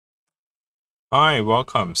Hi,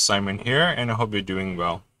 welcome. Simon here, and I hope you're doing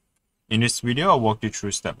well. In this video, I'll walk you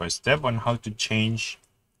through step by step on how to change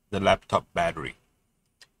the laptop battery.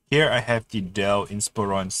 Here I have the Dell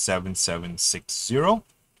Inspiron 7760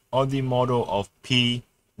 or the model of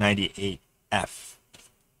P98F.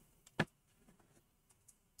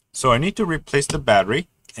 So I need to replace the battery,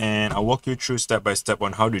 and I'll walk you through step by step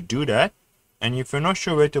on how to do that. And if you're not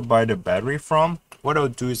sure where to buy the battery from, what I'll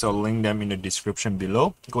do is I'll link them in the description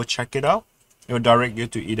below. Go check it out. It will direct you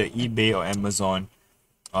to either eBay or Amazon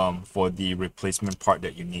for the replacement part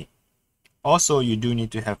that you need. Also, you do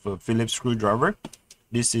need to have a Phillips screwdriver.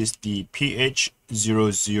 This is the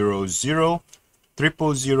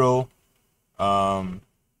PH000000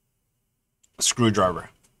 screwdriver.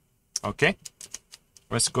 Okay,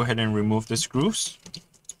 let's go ahead and remove the screws.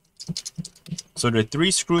 So the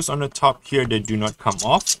 3 screws on the top here, they do not come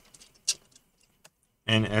off.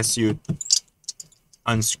 And as you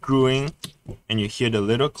unscrewing and you hear the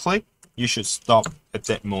little click, you should stop at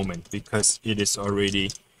that moment because it is already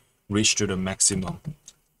reached to the maximum.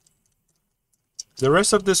 The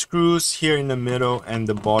rest of the screws here in the middle and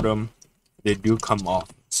the bottom, they do come off.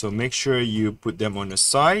 So make sure you put them on the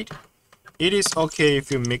side. It is okay if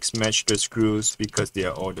you mix match the screws because they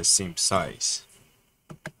are all the same size.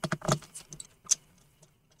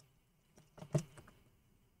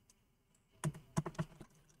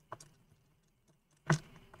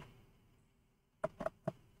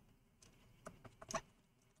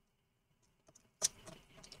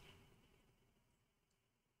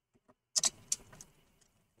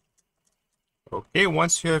 Okay,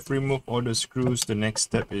 once you have removed all the screws, the next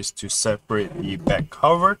step is to separate the back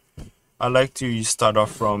cover. I like to start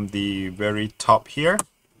off from the very top here,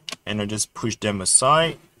 and I just push them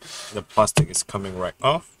aside. The plastic is coming right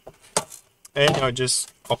off, and I'll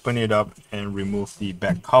just open it up and remove the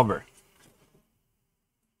back cover.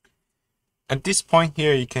 At this point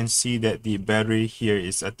here, you can see that the battery here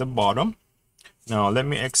is at the bottom. Now let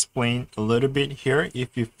me explain a little bit here.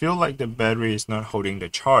 If you feel like the battery is not holding the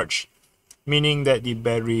charge, meaning that the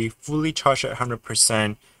battery fully charged at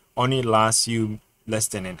 100% only lasts you less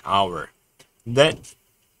than an hour, that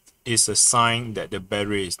is a sign that the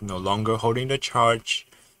battery is no longer holding the charge.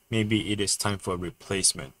 Maybe it is time for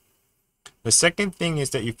replacement. The second thing is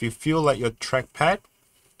that if you feel like your trackpad,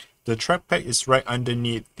 the trackpad is right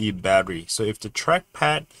underneath the battery. So if the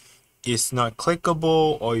trackpad is not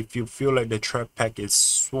clickable, or if you feel like the trackpad is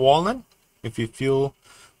swollen, if you feel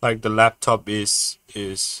like the laptop is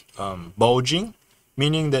bulging,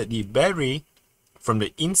 meaning that the battery from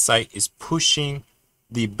the inside is pushing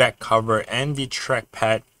the back cover and the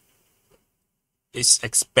trackpad is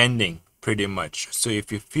expanding pretty much. So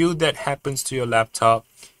if you feel that happens to your laptop,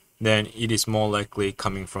 then it is more likely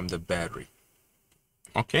coming from the battery.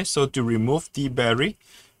 Okay, so to remove the battery,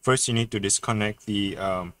 first you need to disconnect the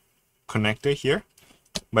connector here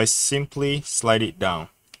by simply slide it down.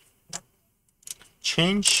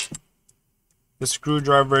 Change the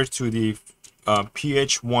screwdriver to the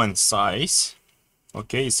PH1 size.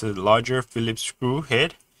 Okay, it's a larger Phillips screw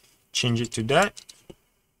head. Change it to that.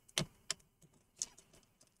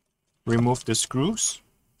 Remove the screws.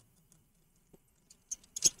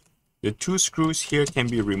 The 2 screws here can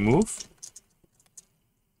be removed.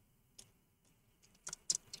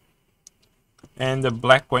 And the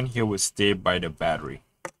black one here will stay by the battery.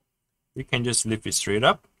 You can just lift it straight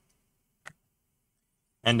up.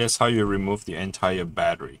 And that's how you remove the entire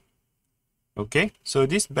battery. Okay, so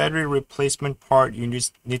this battery replacement part, you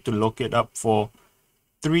just need to look it up for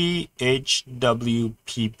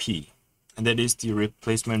 3HWPP, and that is the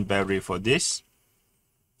replacement battery for this.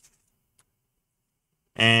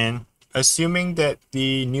 And assuming that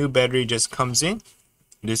the new battery just comes in,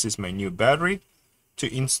 this is my new battery. To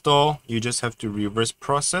install, you just have to reverse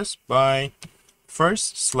process by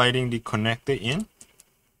first sliding the connector in.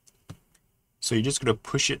 So you're just going to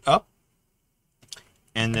push it up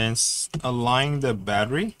and then align the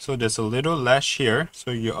battery. So there's a little latch here,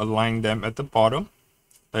 so you align them at the bottom.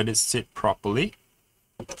 Let it sit properly.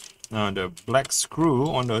 Now the black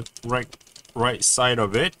screw on the right side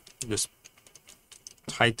of it, just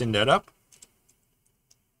tighten that up.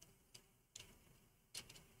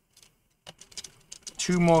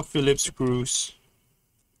 Two more Phillips screws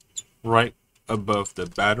right above the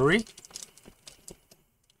battery.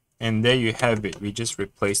 And there you have it. We just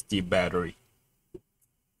replaced the battery.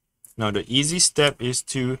 Now the easy step is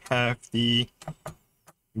to have the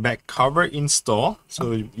back cover installed.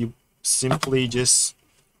 So you simply just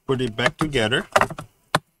put it back together.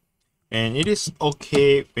 And it is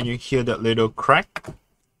okay when you hear that little crack,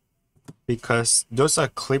 because those are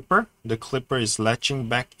clipper. The clipper is latching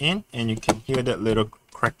back in and you can hear that little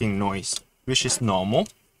cracking noise. which is normal.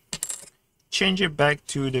 Change it back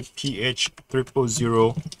to the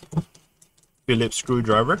PH000 Phillips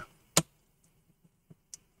screwdriver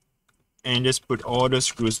and just put all the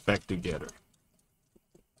screws back together.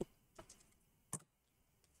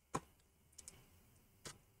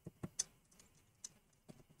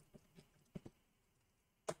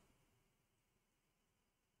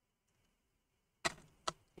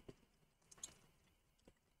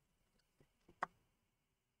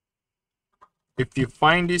 If you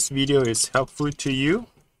find this video is helpful to you,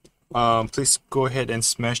 please go ahead and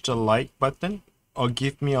smash the like button or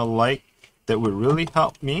give me a like. That would really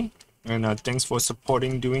help me, and thanks for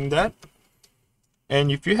supporting doing that.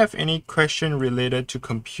 And if you have any question related to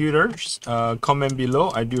computers, comment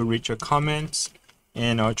below. I do read your comments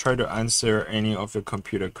and I'll try to answer any of your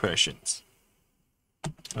computer questions.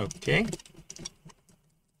 Okay,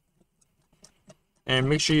 and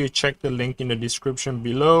make sure you check the link in the description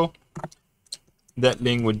below. That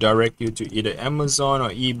link would direct you to either Amazon or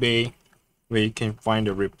eBay, where you can find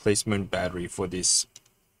a replacement battery for this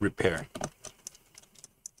repair.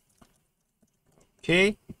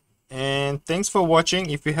 Okay, and thanks for watching.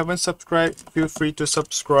 If you haven't subscribed, feel free to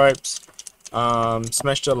subscribe,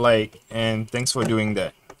 smash the like, and thanks for doing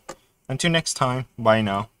that. Until next time, bye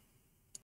now.